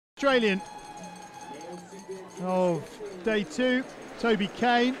Australian of day 2, Toby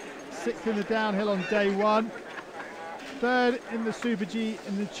Kane, 6th in the downhill on day 1, 3rd in the Super G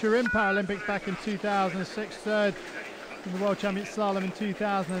in the Turin Paralympics back in 2006, 3rd in the World Champion Slalom in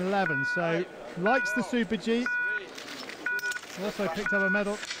 2011. So likes the Super G. Also picked up a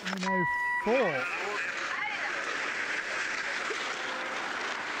medal in 04.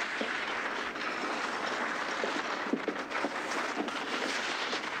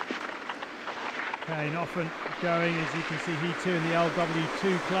 Kane often going, as you can see, he too in the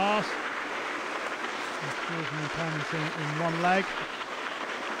LW2 class. Causing impairments in one leg.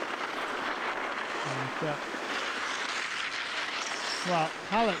 And, well,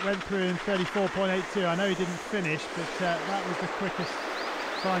 Hallett went through in 34.82. I know he didn't finish, but that was the quickest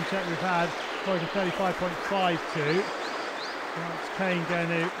time check we've had. Probably 35.52. That's Kane going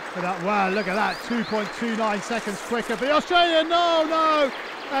to for that. Wow, look at that, 2.29 seconds quicker. But the Australian, no,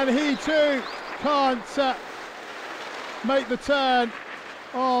 and he too can't make the turn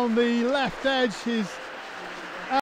on the left edge. His